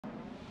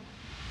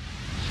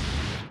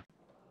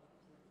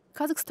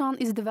Kazakhstan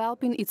is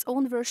developing its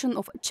own version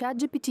of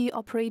ChatGPT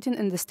operating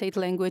in the state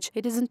language.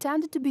 It is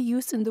intended to be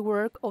used in the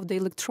work of the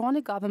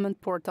electronic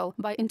government portal.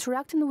 By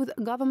interacting with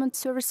government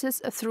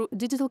services through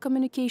digital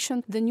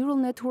communication, the neural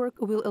network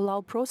will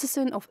allow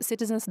processing of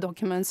citizens'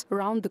 documents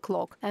around the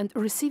clock and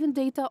receiving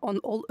data on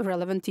all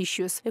relevant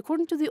issues.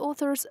 According to the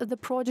authors, the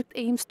project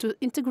aims to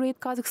integrate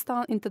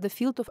Kazakhstan into the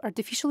field of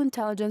artificial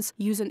intelligence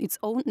using its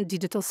own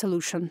digital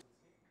solution.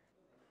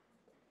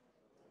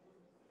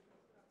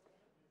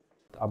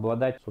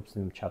 Обладать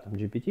собственным чатом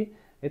GPT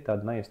 – это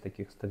одна из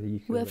таких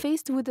стратегических We are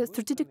faced with the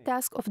strategic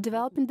task of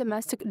developing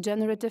domestic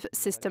generative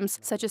systems,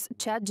 such as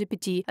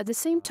ChatGPT. At the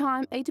same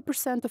time,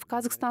 80% of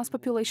Kazakhstan's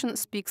population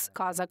speaks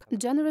Kazakh.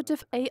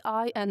 Generative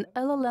AI and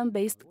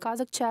LLM-based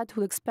Kazakh chat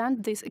will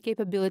expand these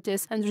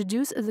capabilities and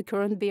reduce the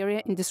current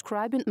barrier in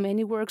describing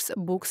many works,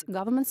 books,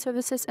 government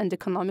services, and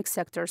economic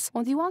sectors.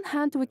 On the one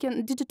hand, we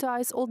can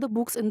digitize all the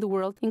books in the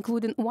world,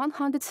 including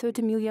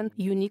 130 million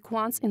unique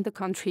ones in the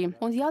country.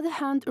 On the other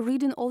hand,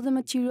 reading all the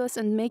materials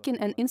and making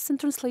an instant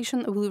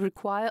translation will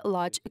require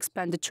large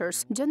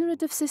expenditures.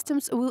 Generative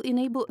systems will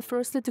enable,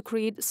 firstly, to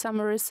create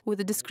summaries with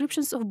the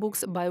descriptions of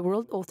books by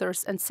world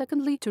authors, and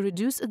secondly, to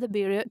reduce the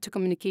barrier to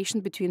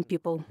communication between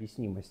people.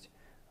 Объяснимость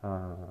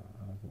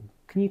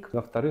книг,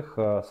 во-вторых,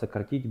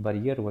 сократить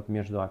барьер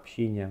между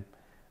общением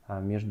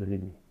между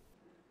людьми.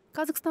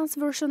 Kazakhstan's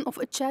version of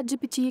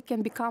ChatGPT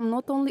can become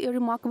not only a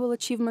remarkable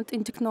achievement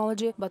in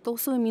technology, but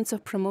also a means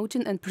of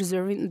promoting and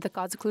preserving the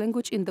Kazakh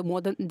language in the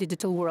modern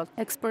digital world.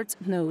 Experts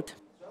note.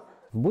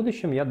 В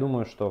будущем, я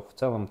думаю, что в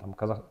целом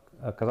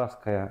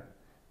казахская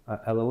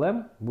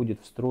LLM будет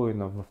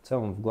встроена в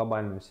целом в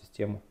глобальную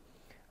систему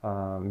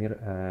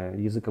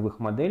языковых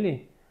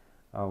моделей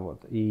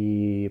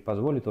и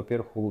позволит,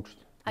 во-первых, улучшить.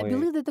 I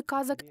believe that the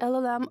Kazakh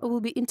LLM will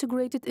be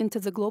integrated into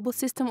the global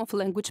system of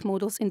language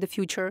models in the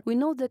future. We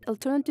know that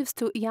alternatives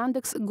to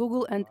Yandex,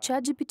 Google, and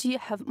ChatGPT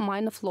have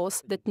minor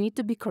flaws that need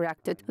to be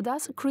corrected.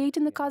 Thus,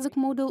 creating a Kazakh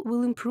model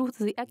will improve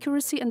the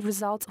accuracy and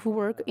results of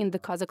work in the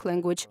Kazakh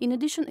language. In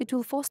addition, it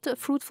will foster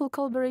fruitful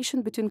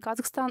collaboration between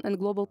Kazakhstan and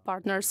global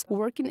partners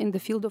working in the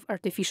field of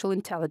artificial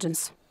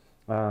intelligence.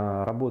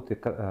 Работы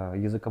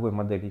языковой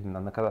модели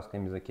именно на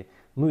казахском языке,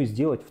 и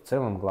сделать в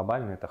целом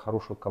глобально это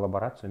хорошую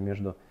коллаборацию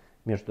между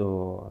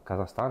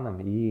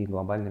Казахстаном и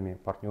глобальными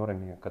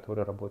партнерами,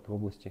 которые работают в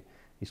области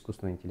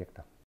искусственного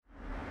интеллекта.